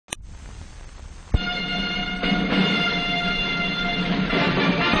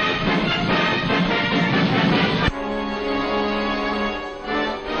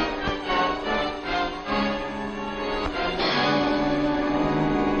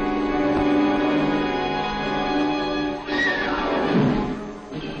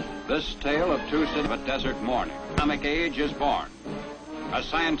This tale of two cities of a desert morning. Atomic age is born. A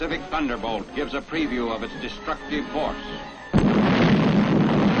scientific thunderbolt gives a preview of its destructive force.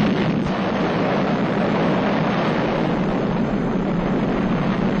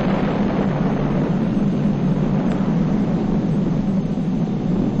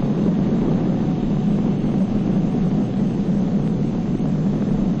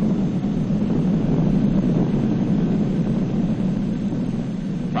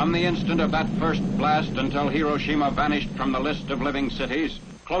 From the instant of that first blast until Hiroshima vanished from the list of living cities,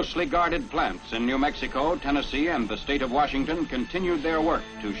 closely guarded plants in New Mexico, Tennessee, and the state of Washington continued their work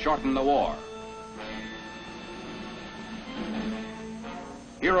to shorten the war.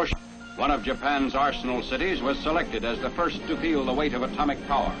 Hiroshima, one of Japan's arsenal cities, was selected as the first to feel the weight of atomic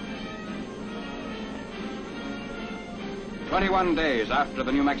power. 21 days after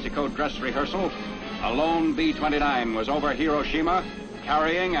the New Mexico dress rehearsal, a lone B-29 was over Hiroshima,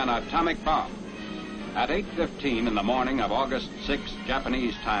 carrying an atomic bomb. At 8:15 in the morning of August 6,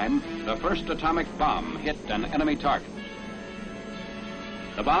 Japanese time, the first atomic bomb hit an enemy target.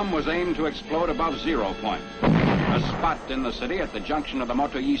 The bomb was aimed to explode above 0 point, a spot in the city at the junction of the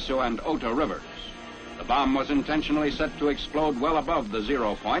Motoyiso and Ota rivers. The bomb was intentionally set to explode well above the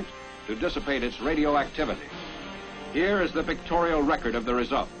 0 point to dissipate its radioactivity. Here is the pictorial record of the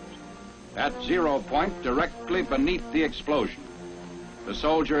result. At 0 point, directly beneath the explosion, the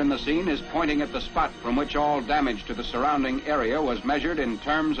soldier in the scene is pointing at the spot from which all damage to the surrounding area was measured in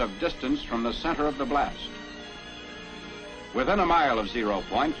terms of distance from the center of the blast. Within a mile of 0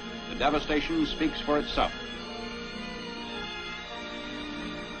 point, the devastation speaks for itself.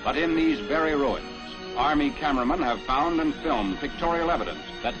 But in these very ruins, Army cameramen have found and filmed pictorial evidence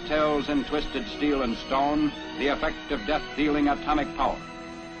that tells in twisted steel and stone the effect of death-dealing atomic power.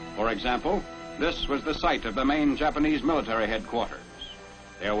 For example, this was the site of the main Japanese military headquarters.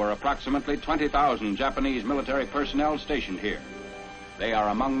 There were approximately 20,000 Japanese military personnel stationed here. They are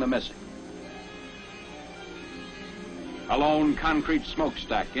among the missing. A lone concrete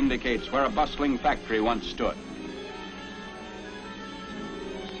smokestack indicates where a bustling factory once stood.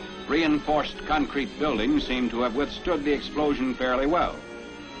 Reinforced concrete buildings seem to have withstood the explosion fairly well,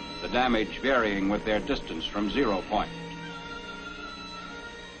 the damage varying with their distance from 0 point.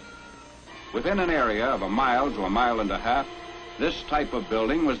 Within an area of a mile to a mile and a half, this type of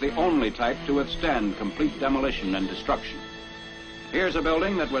building was the only type to withstand complete demolition and destruction. Here's a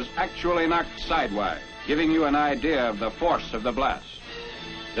building that was actually knocked sidewise, giving you an idea of the force of the blast.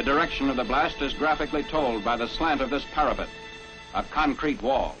 The direction of the blast is graphically told by the slant of this parapet, a concrete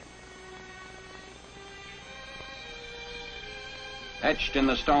wall. Etched in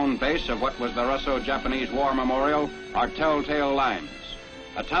the stone base of what was the Russo-Japanese War Memorial are telltale lines,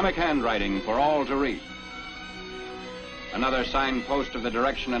 atomic handwriting for all to read. Another signpost of the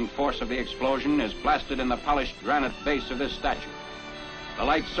direction and force of the explosion is blasted in the polished granite base of this statue. The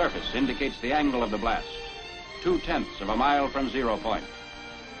light surface indicates the angle of the blast, 2/10 of a mile from 0 point.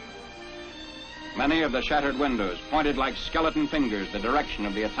 Many of the shattered windows pointed like skeleton fingers the direction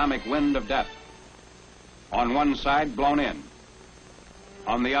of the atomic wind of death. On one side, blown in.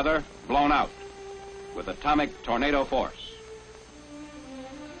 On the other, blown out, with atomic tornado force.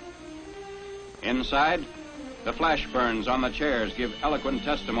 Inside, the flash burns on the chairs give eloquent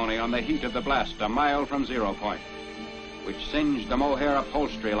testimony on the heat of the blast a mile from 0 point, which singed the mohair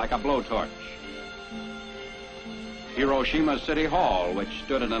upholstery like a blowtorch. Hiroshima City Hall, which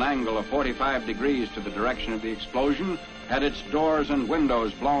stood at an angle of 45 degrees to the direction of the explosion, had its doors and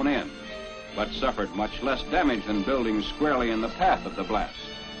windows blown in, but suffered much less damage than buildings squarely in the path of the blast.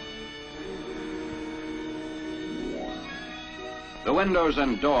 The windows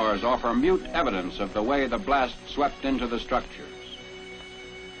and doors offer mute evidence of the way the blast swept into the structures.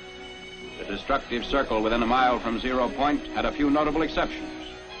 The destructive circle within a mile from 0 point had a few notable exceptions,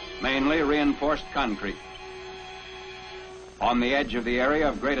 mainly reinforced concrete. On the edge of the area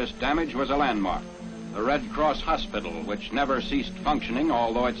of greatest damage was a landmark, the Red Cross Hospital, which never ceased functioning,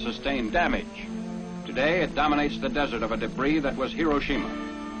 although it sustained damage. Today, it dominates the desert of a debris that was Hiroshima.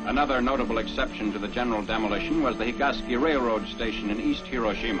 Another notable exception to the general demolition was the Higashi Railroad Station in East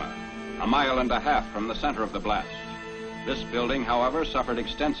Hiroshima, a mile and a half from the center of the blast. This building, however, suffered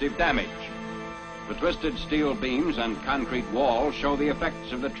extensive damage. The twisted steel beams and concrete wall show the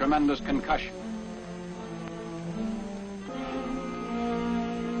effects of the tremendous concussion.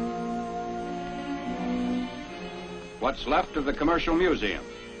 What's left of the Commercial Museum,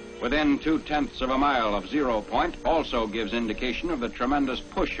 within 2/10 of a mile of 0 point, also gives indication of the tremendous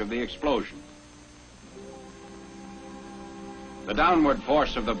push of the explosion. The downward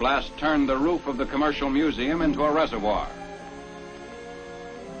force of the blast turned the roof of the Commercial Museum into a reservoir.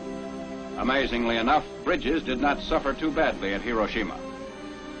 Amazingly enough, bridges did not suffer too badly at Hiroshima.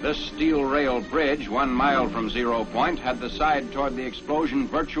 This steel rail bridge, 1 mile from 0 point, had the side toward the explosion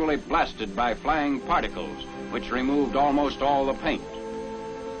virtually blasted by flying particles, which removed almost all the paint.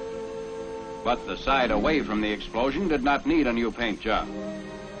 But the side away from the explosion did not need a new paint job.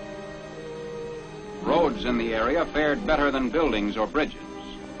 Roads in the area fared better than buildings or bridges.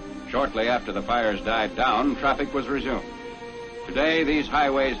 Shortly after the fires died down, traffic was resumed. Today, these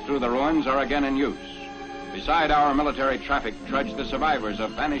highways through the ruins are again in use. Beside our military traffic trudge the survivors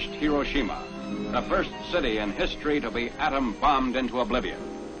of vanished Hiroshima, the first city in history to be atom-bombed into oblivion.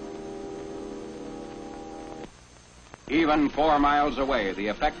 Even 4 miles away, the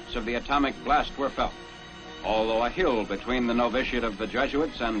effects of the atomic blast were felt. Although a hill between the novitiate of the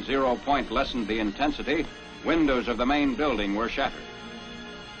Jesuits and 0 point lessened the intensity, windows of the main building were shattered.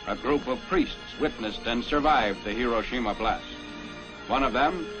 A group of priests witnessed and survived the Hiroshima blast. One of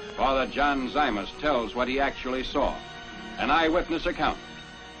them, Father John Zymus, tells what he actually saw. An eyewitness account.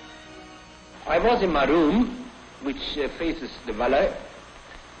 I was in my room, which faces the valley,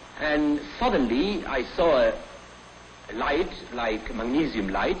 and suddenly I saw a light, like magnesium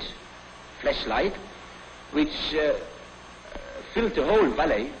light, flashlight, which filled the whole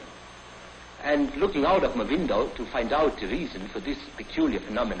valley. And looking out of my window to find out the reason for this peculiar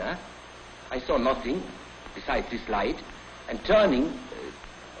phenomena, I saw nothing besides this light, and turning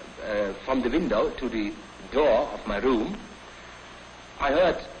from the window to the door of my room, I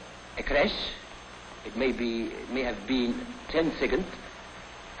heard a crash. It may have been 10 seconds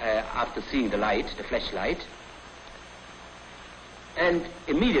after seeing the light, the flashlight, and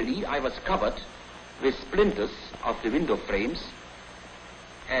immediately I was covered with splinters of the window frames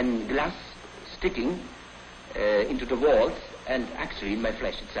and glass sticking into the walls and actually in my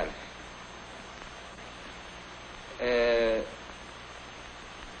flesh itself.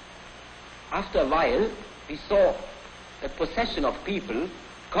 After a while, we saw a procession of people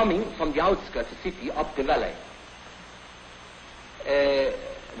coming from the outskirts of the city up the valley.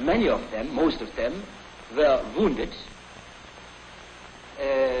 Many of them, most of them, were wounded,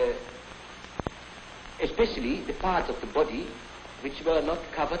 especially the parts of the body which were not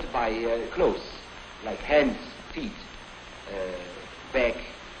covered by clothes, like hands, feet, back.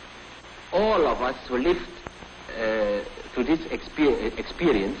 All of us who lived to this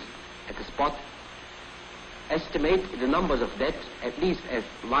experience at the spot estimate the numbers of death at least as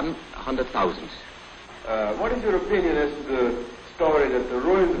 100,000. What is your opinion as to the story that the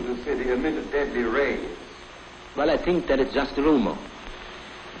ruins of the city emitted deadly rays? Well, I think that it's just a rumor,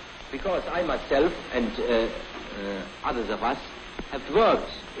 because I myself and others of us have worked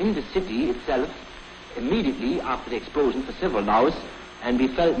in the city itself immediately after the explosion for several hours, and we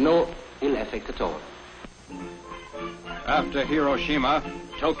felt no ill effect at all. After Hiroshima,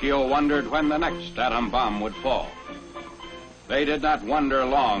 Tokyo wondered when the next atom bomb would fall. They did not wonder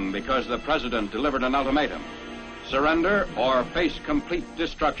long, because the president delivered an ultimatum: surrender or face complete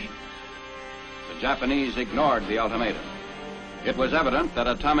destruction. The Japanese ignored the ultimatum. It was evident that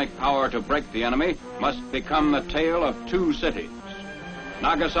atomic power to break the enemy must become the tale of 2 cities.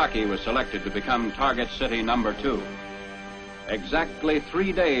 Nagasaki was selected to become target city number 2. Exactly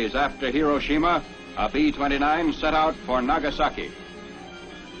 3 days after Hiroshima, a B-29 set out for Nagasaki.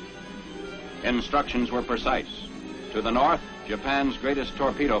 Instructions were precise. To the north, Japan's greatest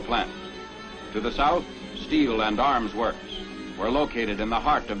torpedo plant. To the south, steel and arms works were located in the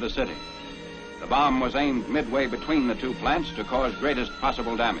heart of the city. The bomb was aimed midway between the 2 plants to cause greatest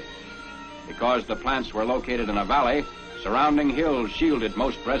possible damage. Because the plants were located in a valley, surrounding hills shielded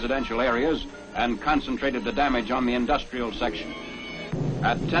most residential areas and concentrated the damage on the industrial section.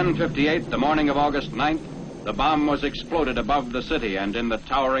 At 10:58 the morning of August 9th, the bomb was exploded above the city, and in the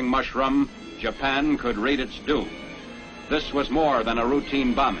towering mushroom, Japan could read its doom. This was more than a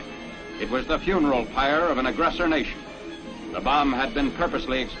routine bombing. It was the funeral pyre of an aggressor nation. The bomb had been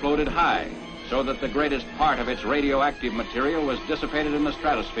purposely exploded high, so that the greatest part of its radioactive material was dissipated in the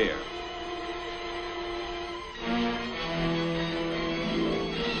stratosphere.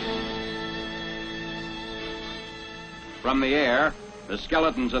 From the air, the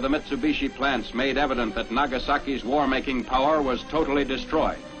skeletons of the Mitsubishi plants made evident that Nagasaki's war-making power was totally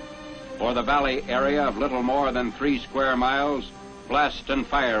destroyed. For the valley area of little more than 3 square miles, blast and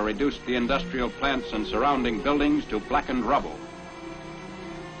fire reduced the industrial plants and surrounding buildings to blackened rubble.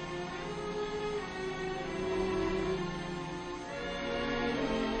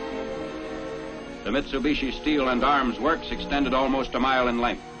 The Mitsubishi Steel and Arms Works extended almost a mile in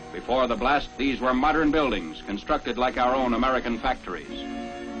length. Before the blast, these were modern buildings constructed like our own American factories.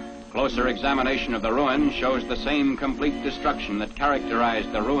 Closer examination of the ruins shows the same complete destruction that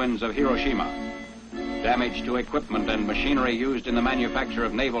characterized the ruins of Hiroshima. Damage to equipment and machinery used in the manufacture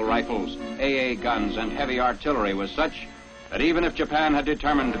of naval rifles, AA guns, and heavy artillery was such that even if Japan had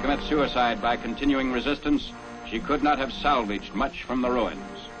determined to commit suicide by continuing resistance, she could not have salvaged much from the ruins.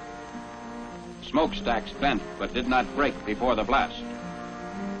 Smokestacks bent but did not break before the blast.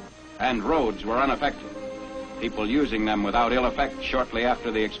 And roads were unaffected, people using them without ill effect shortly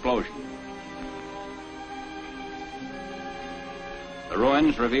after the explosion. The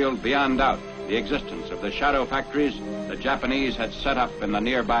ruins revealed beyond doubt the existence of the shadow factories the Japanese had set up in the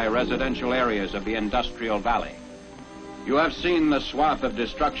nearby residential areas of the industrial valley. You have seen the swath of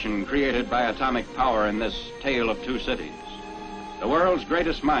destruction created by atomic power in this tale of two cities. The world's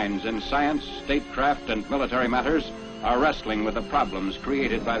greatest minds in science, statecraft, and military matters are wrestling with the problems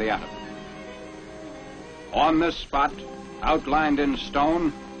created by the atom. On this spot, outlined in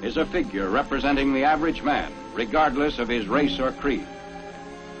stone, is a figure representing the average man, regardless of his race or creed.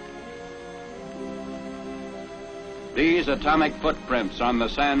 These atomic footprints on the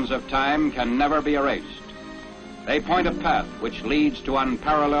sands of time can never be erased. They point a path which leads to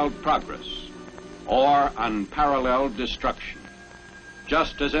unparalleled progress or unparalleled destruction.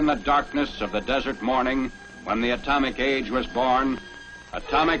 Just as in the darkness of the desert morning, when the atomic age was born,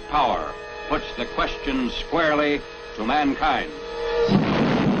 atomic power puts the question squarely to mankind.